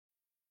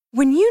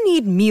When you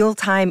need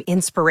mealtime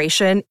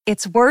inspiration,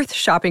 it's worth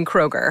shopping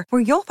Kroger,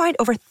 where you'll find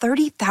over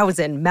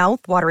 30,000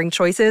 mouth-watering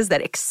choices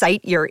that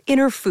excite your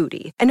inner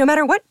foodie. And no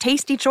matter what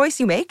tasty choice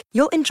you make,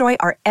 you'll enjoy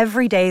our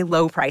everyday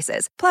low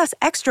prices, plus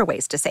extra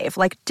ways to save,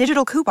 like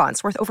digital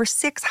coupons worth over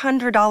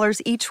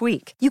 $600 each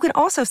week. You can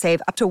also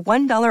save up to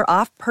 $1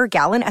 off per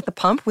gallon at the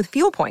pump with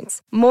fuel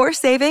points. More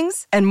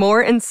savings and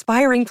more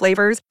inspiring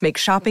flavors make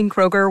shopping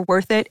Kroger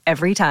worth it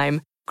every time.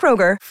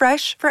 Kroger,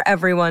 fresh for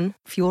everyone.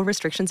 Fuel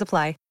restrictions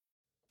apply.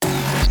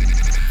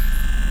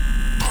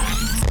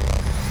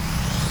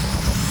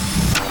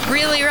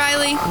 Really,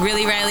 Riley?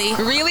 Really, Riley?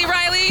 Really,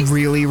 Riley?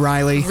 Really,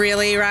 Riley?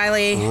 Really,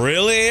 Riley?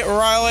 Really,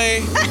 Riley?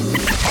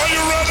 Are you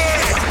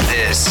ready?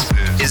 This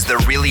is the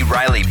Really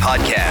Riley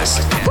Podcast.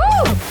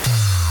 Woo!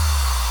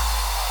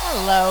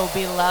 Hello,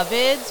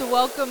 beloveds.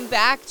 Welcome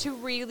back to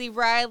Really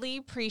Riley.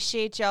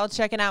 Appreciate y'all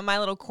checking out my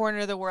little corner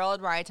of the world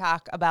where I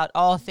talk about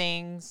all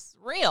things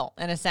real,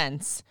 in a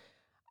sense.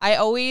 I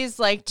always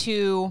like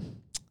to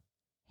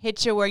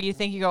hit you where you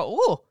think you go,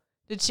 ooh,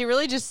 did she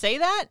really just say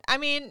that? I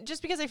mean,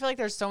 just because I feel like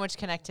there's so much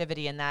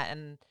connectivity in that.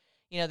 And,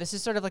 you know, this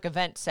is sort of like a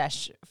vent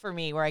sesh for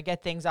me where I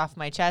get things off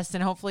my chest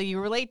and hopefully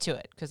you relate to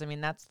it because, I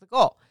mean, that's the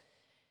goal.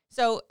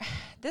 So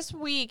this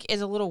week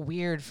is a little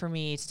weird for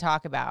me to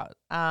talk about.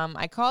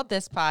 I called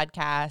this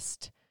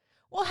podcast,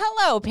 well,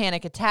 hello,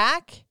 Panic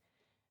Attack,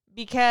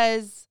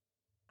 because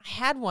I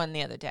had one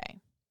the other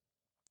day.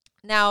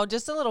 Now,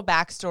 just a little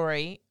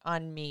backstory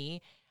on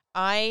me.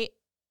 I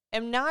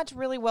am not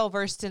really well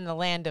versed in the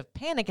land of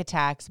panic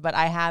attacks, but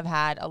I have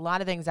had a lot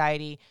of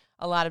anxiety,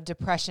 a lot of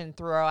depression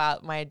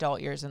throughout my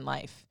adult years in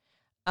life.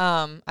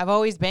 I've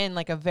always been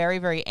like a very,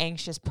 very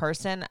anxious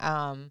person.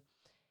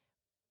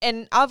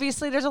 And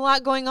obviously there's a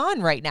lot going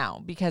on right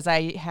now because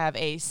I have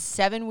a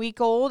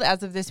 7-week-old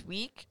as of this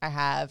week. I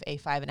have a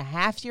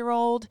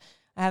 5.5-year-old.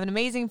 I have an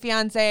amazing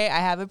fiance. I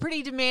have a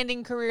pretty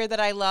demanding career that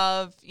I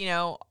love, you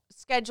know,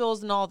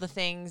 schedules and all the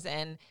things.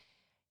 And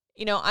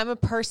you know, I'm a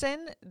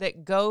person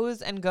that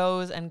goes and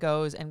goes and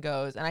goes and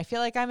goes, and I feel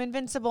like I'm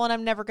invincible and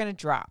I'm never going to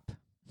drop.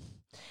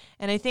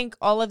 And I think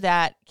all of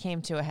that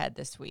came to a head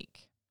this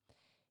week.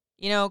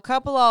 You know,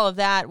 couple all of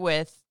that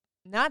with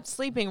not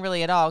sleeping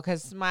really at all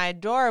because my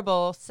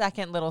adorable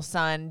second little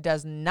son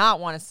does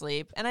not want to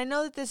sleep. And I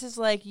know that this is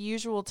like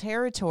usual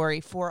territory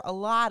for a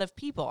lot of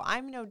people.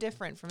 I'm no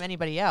different from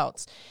anybody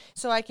else.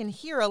 So I can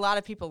hear a lot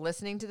of people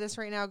listening to this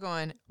right now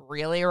going,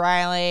 really,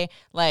 Riley?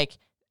 Like,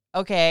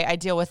 okay, I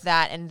deal with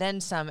that and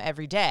then some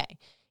every day,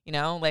 you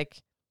know,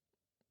 like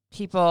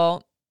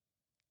people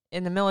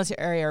in the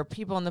military or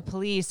people in the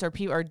police or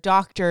people or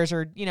doctors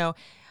or, you know,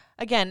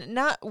 again,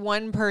 not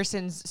one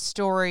person's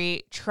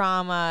story,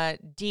 trauma,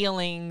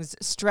 dealings,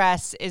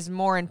 stress is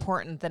more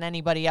important than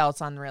anybody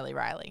else on Really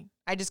Riley.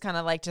 I just kind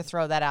of like to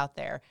throw that out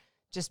there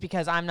just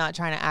because I'm not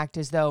trying to act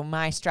as though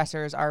my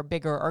stressors are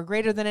bigger or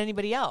greater than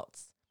anybody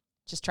else.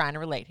 Just trying to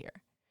relate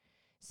here.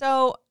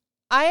 So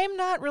I am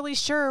not really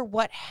sure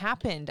what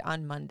happened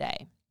on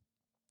Monday.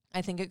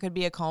 I think it could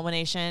be a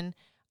culmination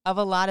of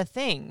a lot of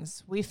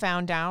things. We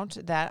found out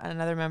that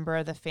another member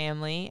of the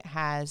family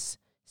has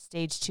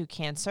stage 2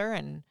 cancer,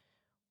 and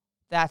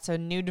that's a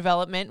new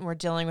development. We're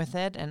dealing with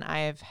it, and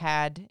I have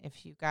had,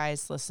 if you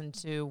guys listen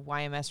to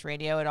YMS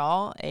Radio at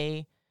all,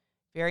 a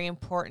very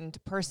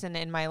important person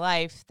in my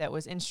life that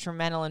was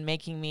instrumental in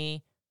making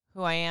me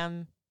who I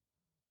am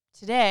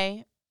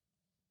today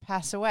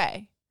pass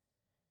away.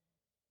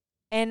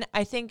 And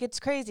I think it's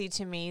crazy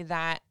to me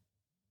that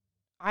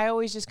I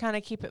always just kind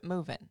of keep it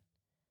moving.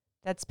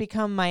 That's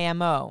become my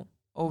MO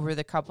over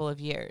the couple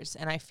of years.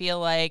 And I feel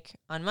like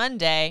on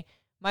Monday,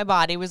 my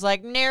body was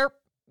like, nope,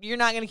 you're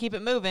not going to keep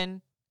it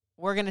moving.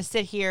 We're going to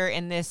sit here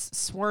in this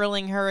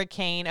swirling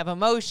hurricane of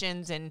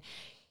emotions, and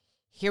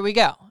here we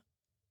go.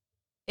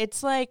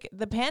 It's like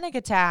the panic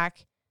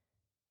attack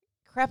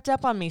crept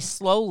up on me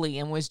slowly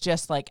and was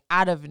just like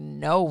out of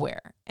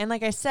nowhere. And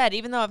like I said,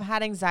 even though I've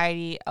had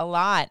anxiety a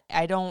lot,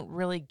 I don't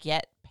really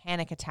get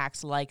panic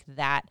attacks like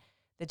that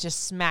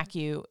just smack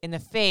you in the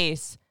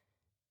face.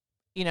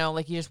 You know,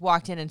 like you just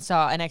walked in and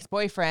saw an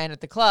ex-boyfriend at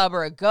the club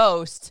or a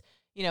ghost,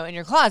 you know, in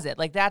your closet.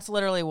 Like that's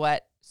literally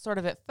what sort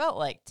of it felt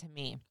like to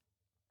me.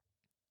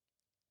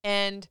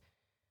 And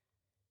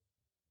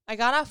I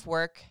got off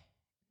work.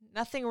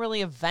 Nothing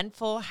really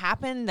eventful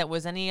happened that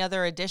was any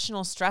other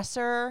additional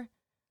stressor.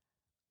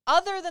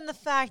 Other than the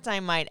fact, I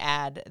might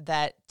add,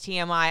 that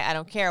TMI, I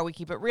don't care, we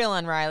keep it real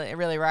on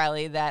Really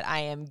Riley, that I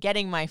am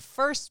getting my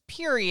first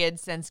period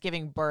since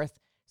giving birth.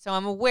 So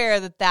I'm aware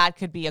that that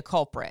could be a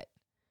culprit.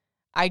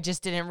 I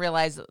just didn't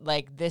realize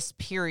like this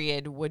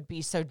period would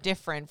be so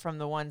different from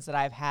the ones that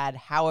I've had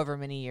however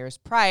many years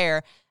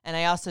prior. And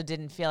I also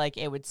didn't feel like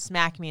it would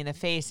smack me in the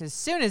face as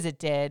soon as it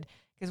did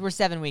because we're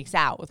 7 weeks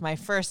out. With my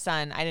first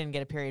son, I didn't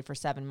get a period for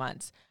 7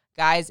 months.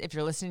 Guys, if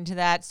you're listening to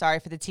that, sorry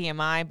for the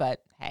TMI,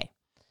 but hey.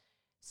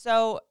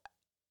 So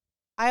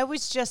I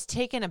was just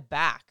taken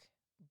aback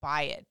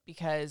by it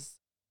because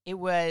it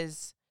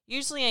was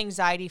usually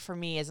anxiety for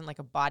me isn't like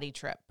a body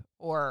trip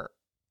or,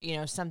 you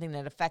know, something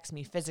that affects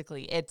me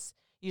physically. It's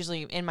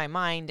usually in my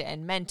mind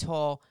and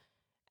mental.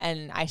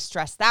 and I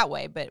stress that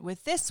way. But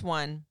with this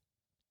one,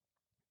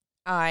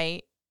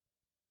 I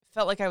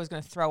felt like I was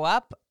going to throw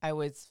up. I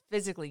was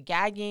physically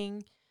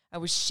gagging. I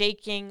was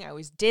shaking. I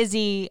was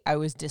dizzy. I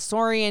was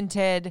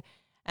disoriented.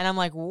 And I'm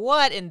like,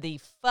 what in the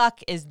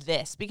fuck is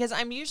this? Because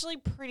I'm usually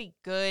pretty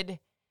good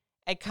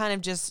at kind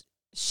of just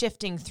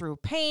shifting through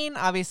pain.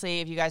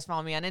 Obviously, if you guys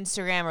follow me on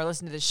Instagram or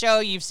listen to the show,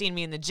 you've seen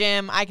me in the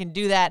gym. I can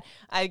do that.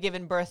 I've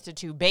given birth to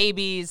 2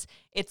 babies.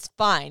 It's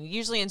fine.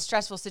 Usually in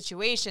stressful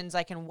situations,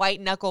 I can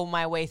white knuckle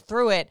my way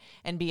through it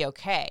and be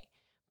okay.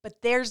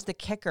 But there's the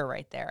kicker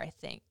right there, I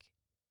think.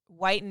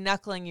 White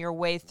knuckling your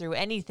way through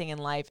anything in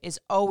life is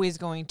always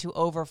going to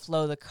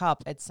overflow the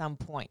cup at some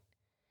point.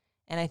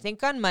 And I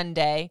think on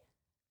Monday,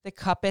 the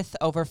cuppeth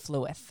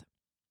overfloweth.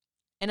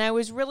 And I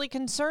was really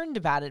concerned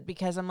about it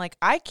because I'm like,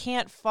 I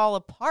can't fall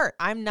apart.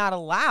 I'm not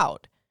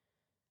allowed.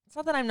 It's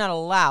not that I'm not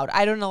allowed.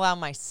 I don't allow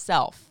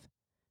myself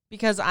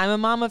because I'm a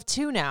mom of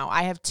 2 now.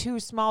 I have 2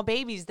 small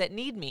babies that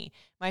need me.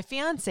 My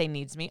fiance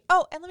needs me.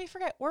 Oh, and let me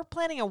forget, we're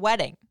planning a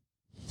wedding.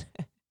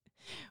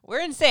 We're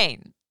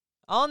insane.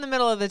 All in the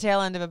middle of the tail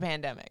end of a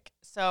pandemic.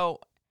 So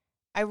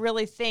I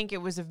really think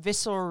it was a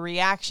visceral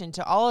reaction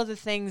to all of the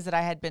things that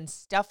I had been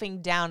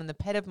stuffing down in the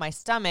pit of my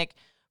stomach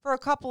for a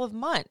couple of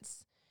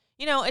months.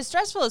 You know, as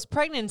stressful as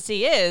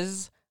pregnancy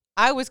is,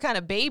 I was kind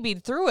of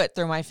babied through it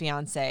through my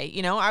fiance.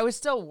 You know, I was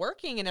still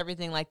working and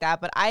everything like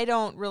that, but I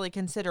don't really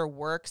consider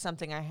work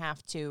something I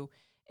have to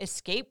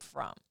escape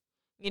from.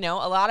 You know,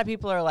 a lot of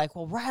people are like,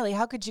 well, Riley,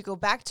 how could you go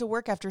back to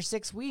work after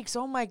 6 weeks?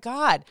 Oh my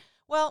God.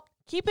 Well,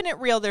 keeping it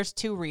real, there's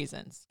 2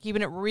 reasons.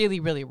 Keeping it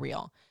really, really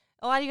real.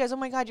 A lot of you guys, oh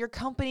my God, your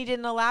company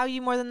didn't allow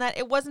you more than that.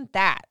 It wasn't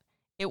that.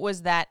 It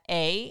was that,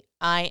 A,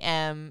 I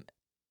am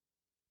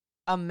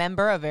a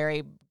member, a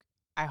very,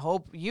 I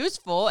hope,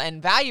 useful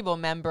and valuable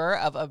member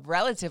of a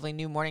relatively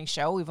new morning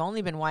show. We've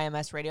only been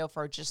YMS Radio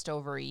for just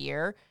over a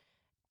year.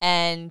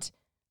 And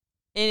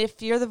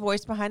if you're the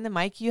voice behind the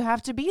mic, you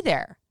have to be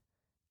there.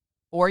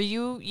 Or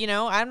you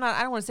know, I don't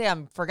want to say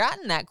I'm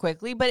forgotten that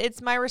quickly, but it's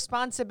my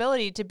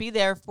responsibility to be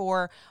there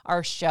for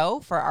our show,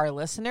 for our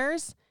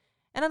listeners.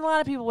 And a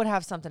lot of people would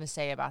have something to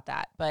say about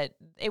that, but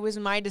it was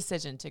my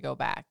decision to go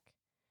back.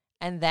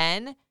 And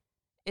then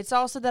it's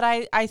also that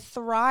I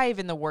thrive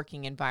in the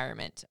working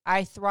environment.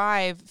 I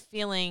thrive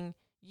feeling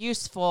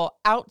useful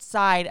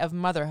outside of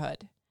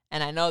motherhood.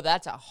 And I know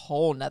that's a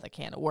whole nother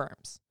can of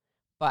worms,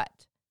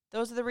 but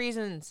those are the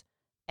reasons.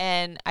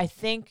 And I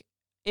think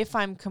if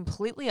I'm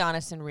completely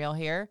honest and real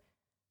here,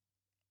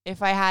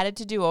 if I had it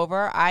to do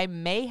over, I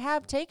may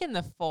have taken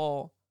the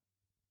full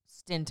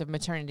stint of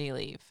maternity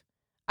leave.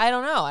 I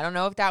don't know. I don't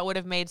know if that would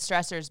have made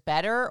stressors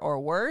better or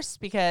worse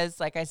because,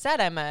 like I said,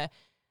 I'm a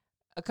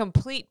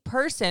complete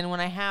person when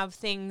I have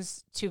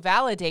things to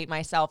validate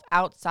myself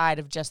outside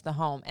of just the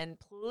home. And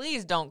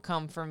please don't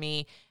come for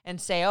me and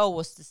say, oh,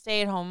 well,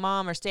 stay-at-home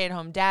mom or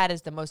stay-at-home dad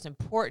is the most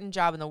important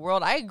job in the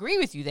world. I agree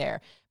with you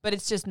there, but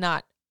it's just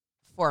not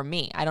for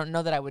me. I don't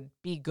know that I would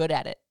be good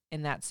at it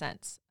in that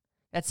sense.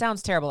 That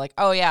sounds terrible. Like,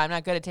 oh yeah, I'm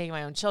not good at taking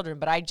my own children,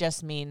 but I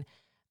just mean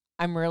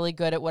I'm really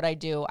good at what I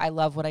do. I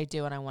love what I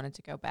do, and I wanted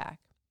to go back.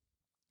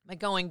 But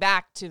going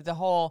back to the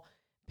whole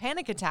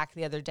panic attack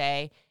the other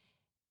day,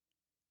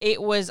 it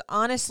was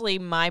honestly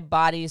my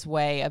body's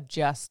way of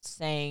just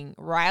saying,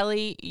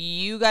 Riley,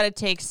 you got to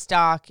take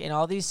stock in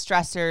all these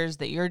stressors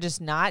that you're just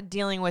not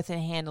dealing with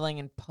and handling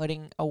and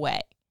putting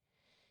away.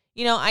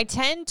 You know, I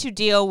tend to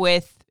deal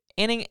with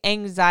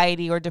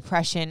anxiety or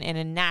depression in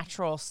a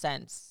natural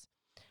sense.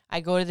 I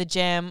go to the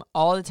gym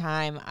all the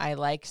time. I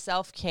like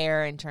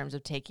self-care in terms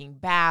of taking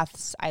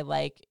baths. I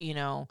like,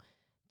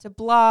 to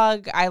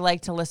blog. I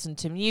like to listen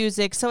to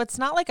music. So it's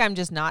not like I'm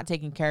just not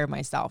taking care of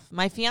myself.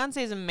 My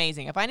fiance is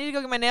amazing. If I need to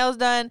go get my nails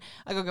done,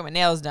 I go get my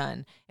nails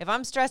done. If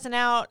I'm stressing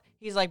out,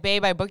 he's like,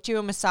 babe, I booked you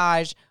a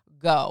massage.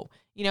 Go.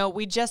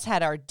 We just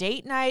had our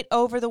date night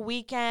over the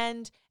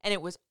weekend and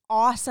it was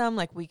awesome.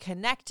 Like, we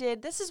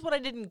connected. This is what I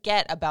didn't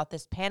get about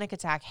this panic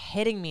attack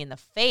hitting me in the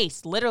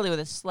face, literally with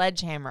a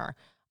sledgehammer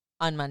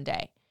on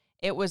Monday.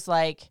 It was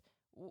like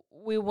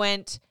we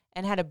went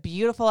and had a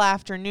beautiful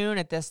afternoon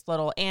at this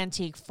little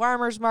antique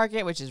farmer's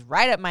market, which is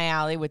right up my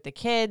alley with the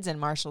kids and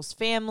Marshall's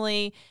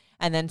family.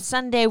 And then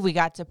Sunday, we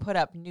got to put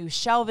up new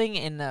shelving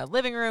in the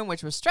living room,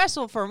 which was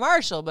stressful for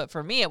Marshall, but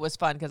for me, it was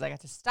fun because I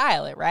got to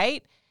style it,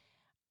 right?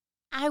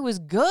 I was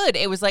good.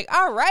 It was like,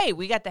 all right,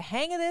 we got the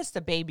hang of this. The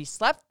baby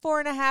slept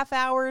 4.5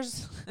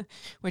 hours,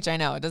 which I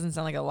know it doesn't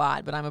sound like a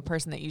lot, but I'm a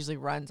person that usually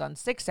runs on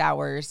 6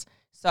 hours.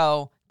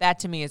 So that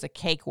to me is a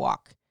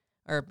cakewalk,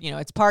 or,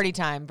 it's party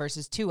time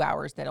versus 2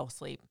 hours that I'll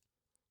sleep.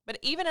 But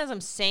even as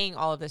I'm saying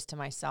all of this to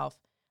myself,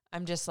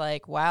 I'm just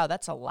like, wow,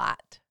 that's a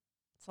lot.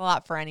 It's a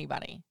lot for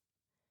anybody.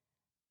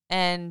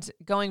 And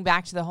going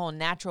back to the whole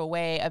natural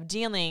way of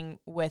dealing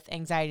with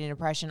anxiety and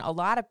depression, a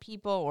lot of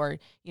people, or,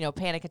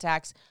 panic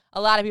attacks, a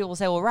lot of people will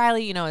say, well,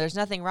 Riley, there's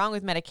nothing wrong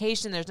with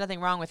medication. There's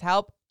nothing wrong with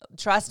help.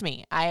 Trust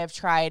me, I have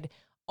tried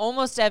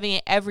almost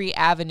every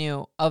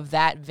avenue of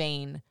that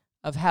vein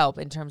of help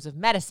in terms of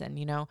medicine.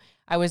 You know,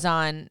 I was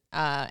on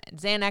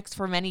Xanax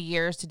for many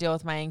years to deal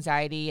with my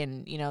anxiety,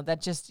 and, you know,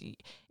 that just,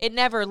 it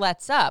never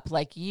lets up.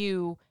 Like,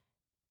 you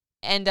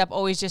end up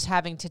always just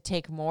having to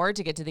take more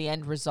to get to the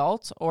end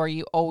result, or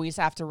you always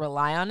have to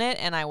rely on it,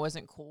 and I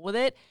wasn't cool with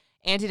it.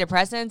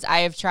 Antidepressants, I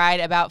have tried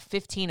about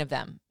 15 of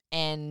them,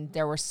 and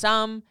there were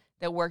some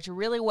that worked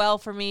really well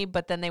for me,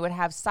 but then they would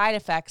have side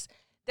effects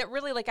that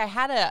really, like, I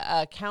had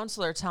a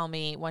counselor tell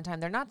me one time,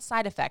 they're not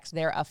side effects,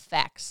 they're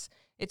effects.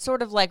 It's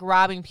sort of like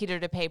robbing Peter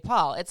to pay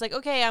Paul. It's like,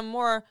 okay, I'm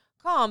more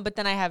calm, but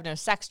then I have no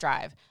sex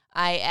drive.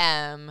 I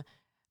am,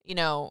 you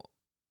know,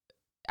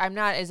 I'm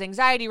not as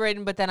anxiety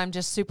ridden, but then I'm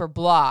just super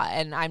blah,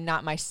 and I'm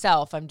not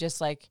myself. I'm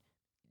just like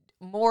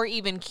more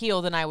even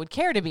keel than I would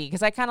care to be,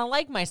 because I kind of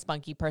like my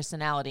spunky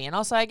personality. And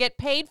also I get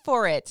paid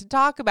for it to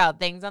talk about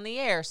things on the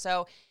air.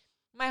 So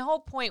my whole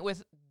point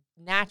with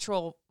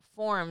natural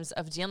forms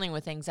of dealing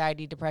with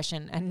anxiety,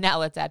 depression, and now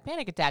let's add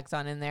panic attacks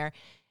on in there,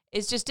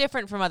 is just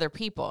different from other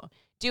people.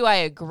 Do I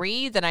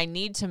agree that I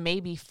need to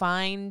maybe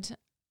find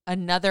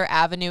another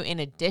avenue in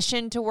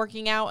addition to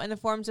working out and the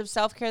forms of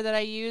self-care that I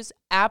use?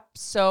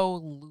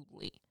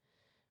 Absolutely.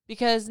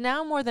 Because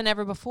now more than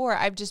ever before,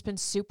 I've just been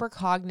super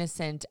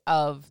cognizant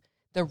of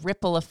the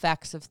ripple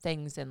effects of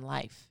things in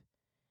life.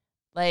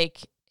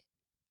 Like,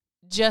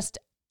 just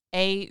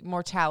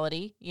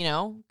mortality, you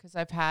know, because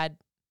I've had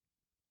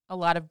a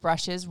lot of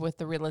brushes with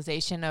the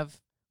realization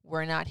of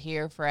we're not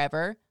here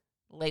forever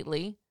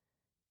lately.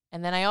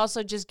 And then I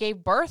also just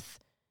gave birth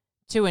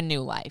to a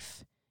new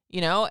life.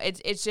 You know,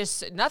 it's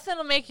just nothing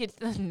will make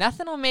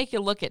you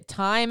look at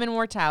time and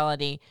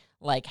mortality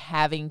like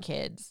having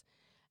kids.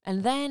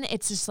 And then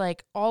it's just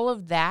like all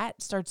of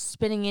that starts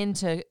spinning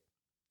into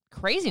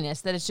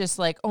craziness, that it's just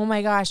like, oh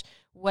my gosh,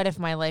 what if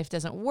my life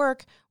doesn't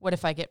work? What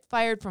if I get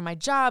fired from my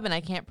job and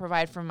I can't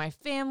provide for my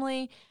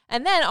family?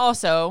 And then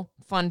also,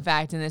 fun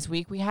fact in this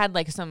week, we had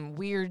like some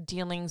weird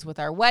dealings with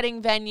our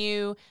wedding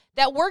venue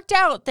that worked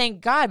out,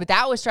 thank God, but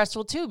that was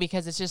stressful too,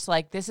 because it's just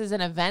like, this is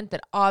an event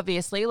that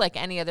obviously,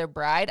 like any other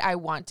bride, I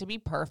want to be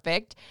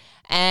perfect.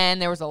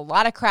 And there was a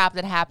lot of crap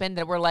that happened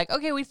that we're like,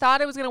 okay, we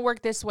thought it was going to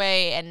work this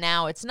way and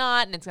now it's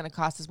not, and it's going to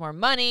cost us more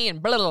money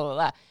and blah, blah, blah,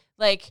 blah.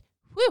 Like,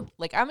 whew,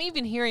 like I'm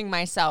even hearing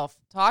myself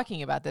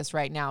talking about this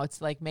right now. It's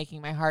like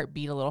making my heart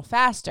beat a little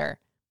faster.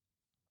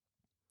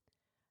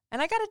 And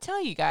I got to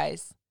tell you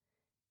guys,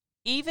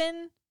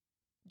 even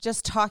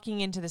just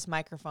talking into this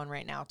microphone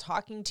right now,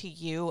 talking to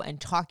you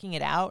and talking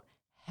it out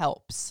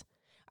helps.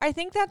 I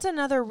think that's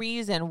another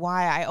reason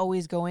why I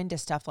always go into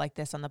stuff like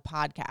this on the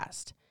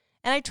podcast.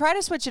 And I try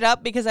to switch it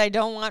up because I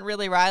don't want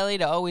Really Riley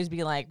to always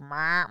be like,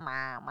 mah,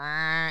 mah,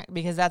 mah,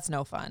 because that's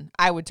no fun.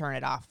 I would turn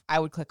it off. I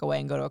would click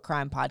away and go to a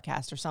crime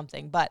podcast or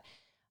something. But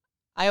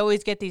I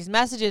always get these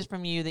messages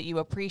from you that you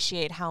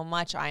appreciate how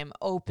much I'm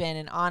open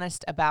and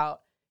honest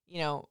about, you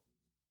know,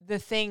 the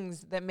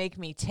things that make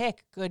me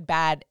tick, good,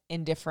 bad,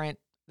 indifferent,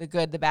 the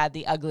good, the bad,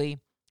 the ugly,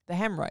 the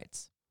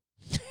hemorrhoids.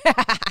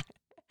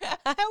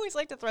 I always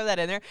like to throw that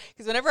in there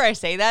because whenever I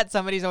say that,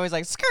 somebody's always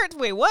like, skirt,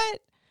 wait, what?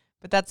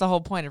 But that's the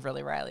whole point of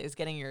Really Riley, is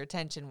getting your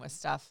attention with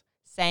stuff,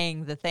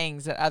 saying the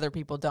things that other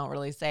people don't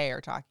really say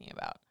or talking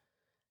about.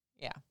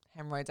 Yeah,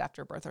 hemorrhoids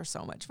after birth are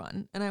so much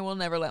fun, and I will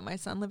never let my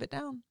son live it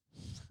down.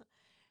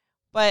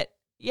 But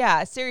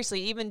yeah,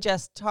 seriously, even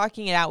just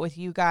talking it out with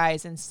you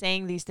guys and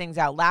saying these things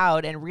out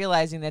loud and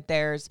realizing that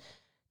there's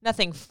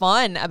nothing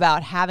fun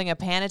about having a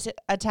panic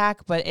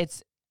attack, but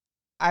it's,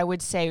 I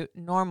would say,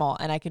 normal,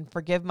 and I can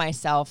forgive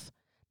myself,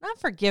 not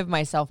forgive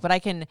myself, but I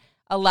can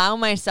allow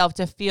myself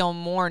to feel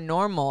more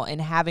normal in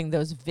having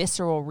those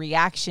visceral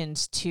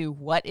reactions to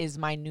what is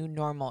my new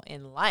normal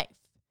in life.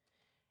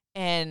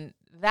 And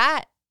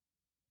that,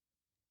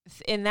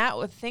 in that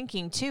with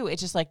thinking too,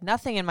 it's just like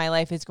nothing in my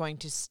life is going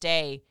to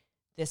stay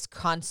this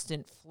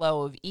constant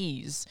flow of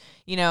ease.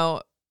 You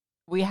know,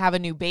 we have a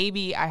new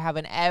baby. I have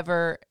an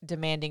ever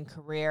demanding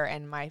career.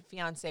 And my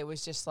fiance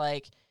was just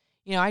like,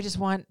 you know, I just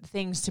want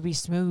things to be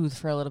smooth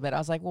for a little bit. I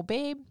was like, well,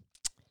 babe,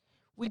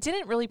 we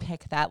didn't really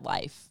pick that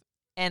life.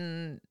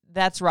 And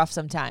that's rough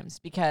sometimes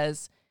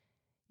because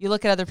you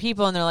look at other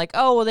people and they're like,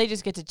 oh, well, they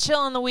just get to chill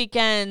on the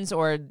weekends.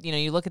 Or, you know,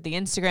 you look at the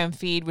Instagram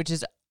feed, which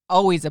is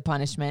always a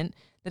punishment.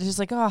 That is just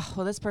like, oh,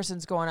 well, this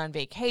person's going on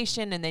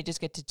vacation and they just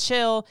get to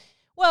chill.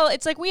 Well,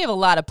 it's like we have a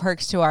lot of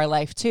perks to our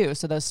life too.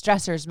 So those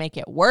stressors make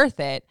it worth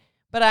it.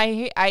 But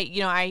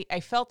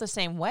I felt the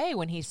same way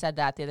when he said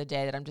that the other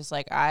day, that I'm just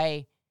like,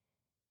 I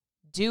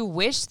do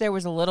wish there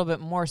was a little bit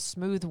more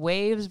smooth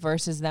waves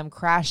versus them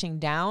crashing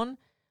down.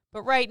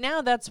 But right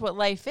now, that's what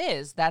life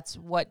is. That's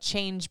what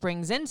change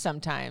brings in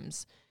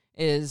sometimes,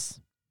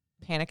 is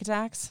panic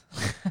attacks.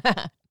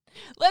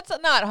 Let's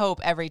not hope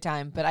every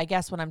time. But I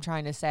guess what I'm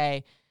trying to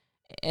say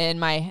in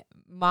my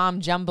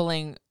mom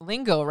jumbling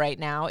lingo right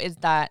now is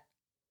that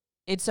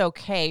it's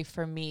okay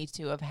for me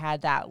to have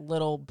had that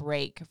little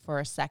break for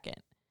a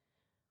second.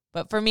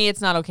 But for me,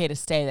 it's not okay to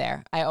stay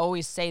there. I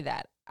always say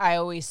that. I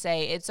always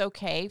say it's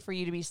okay for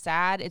you to be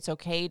sad. It's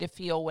okay to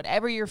feel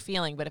whatever you're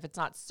feeling. But if it's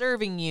not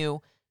serving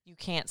you, you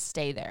can't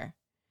stay there.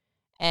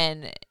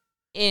 And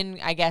in,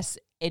 I guess,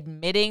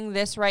 admitting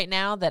this right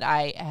now that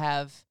I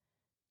have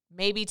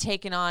maybe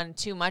taken on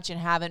too much and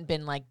haven't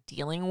been like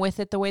dealing with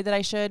it the way that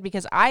I should,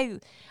 because I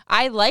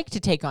like to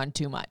take on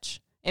too much.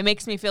 It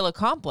makes me feel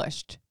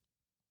accomplished.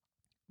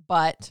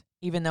 But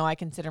even though I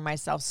consider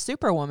myself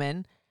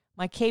Superwoman,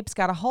 my cape's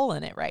got a hole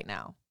in it right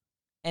now.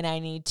 And I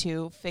need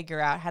to figure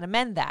out how to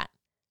mend that.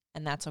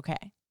 And that's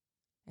okay.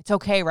 It's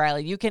okay,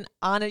 Riley. You can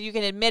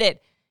admit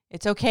it.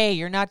 It's okay.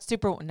 You're not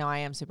No, I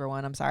am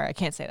Superwoman. I'm sorry. I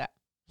can't say that.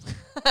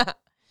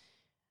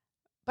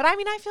 But I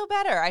mean, I feel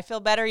better. I feel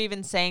better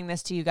even saying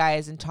this to you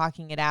guys and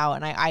talking it out.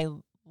 And I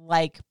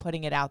like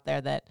putting it out there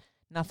that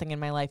nothing in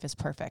my life is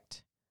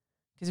perfect.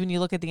 Because when you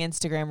look at the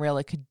Instagram reel,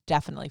 it could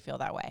definitely feel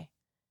that way.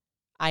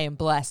 I am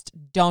blessed.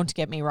 Don't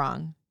get me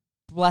wrong.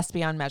 Blessed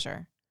beyond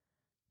measure.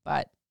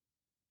 But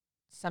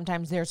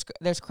sometimes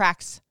there's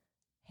cracks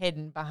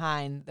hidden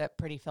behind that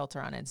pretty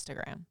filter on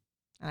Instagram.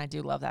 And I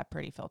do love that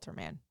pretty filter,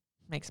 man.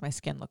 Makes my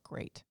skin look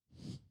great.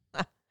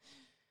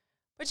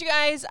 But you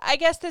guys, I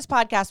guess this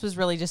podcast was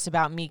really just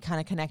about me kind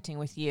of connecting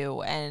with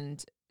you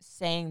and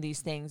saying these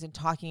things and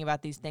talking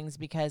about these things,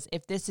 because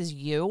if this is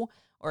you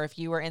or if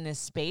you are in this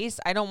space,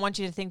 I don't want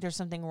you to think there's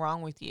something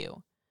wrong with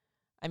you.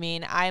 I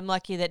mean, I'm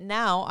lucky that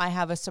now I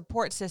have a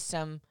support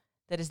system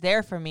that is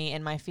there for me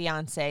and my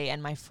fiance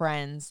and my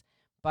friends.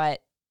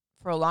 But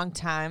for a long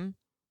time,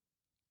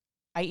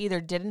 I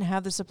either didn't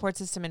have the support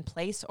system in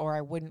place or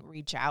I wouldn't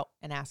reach out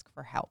and ask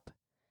for help.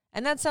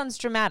 And that sounds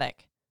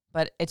dramatic,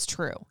 but it's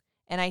true.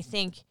 And I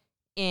think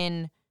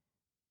in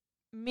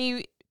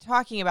me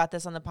talking about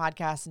this on the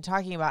podcast and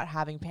talking about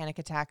having panic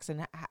attacks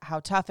and how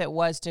tough it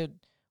was to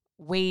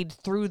wade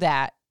through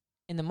that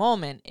in the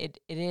moment, it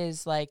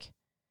is like,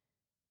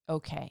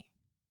 okay,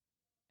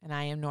 and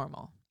I am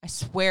normal. I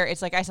swear,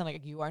 it's like I sound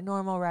like, you are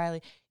normal,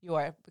 Riley. You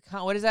are,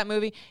 what is that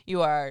movie?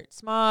 You are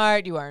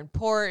smart, you are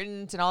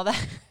important, and all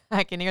that.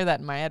 I can hear that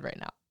in my head right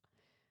now.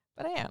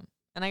 But I am.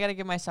 And I got to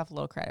give myself a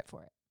little credit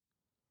for it.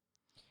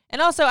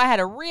 And also, I had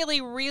a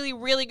really, really,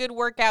 really good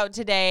workout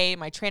today.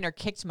 My trainer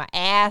kicked my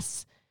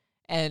ass,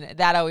 and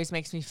that always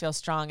makes me feel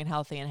strong and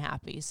healthy and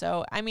happy.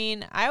 So, I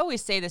mean, I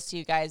always say this to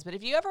you guys, but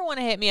if you ever want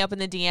to hit me up in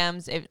the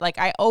DMs,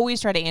 I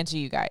always try to answer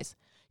you guys.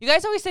 You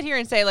guys always sit here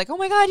and say, like, oh,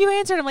 my God, you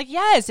answered. I'm like,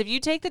 yes, if you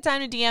take the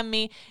time to DM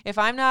me, if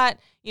I'm not,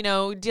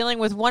 dealing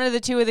with one of the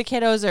two of the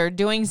kiddos or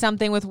doing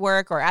something with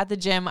work or at the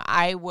gym,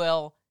 I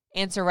will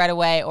answer right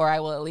away, or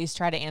I will at least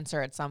try to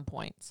answer at some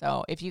point.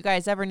 So if you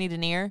guys ever need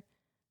an ear,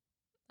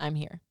 I'm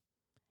here.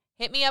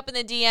 Hit me up in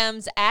the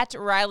DMs at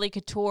Riley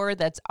Couture.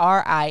 That's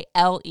RILEY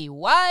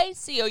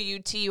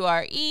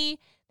COUTURE.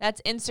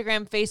 That's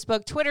Instagram,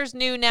 Facebook. Twitter's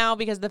new now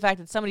because of the fact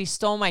that somebody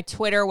stole my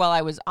Twitter while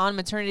I was on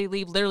maternity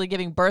leave, literally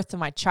giving birth to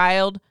my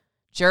child.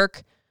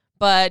 Jerk.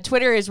 But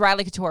Twitter is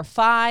Riley Couture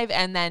 5,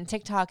 and then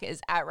TikTok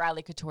is at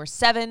Riley Couture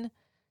 7.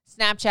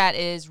 Snapchat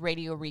is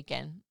Radio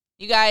Rican.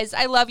 You guys,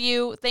 I love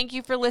you. Thank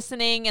you for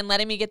listening and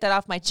letting me get that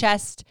off my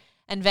chest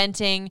and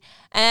venting.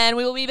 And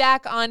we will be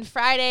back on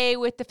Friday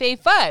with the Fave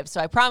 5.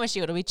 So I promise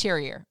you it'll be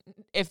cheerier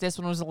if this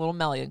one was a little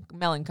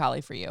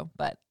melancholy for you.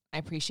 But I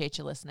appreciate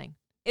you listening.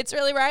 It's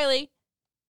Really Riley.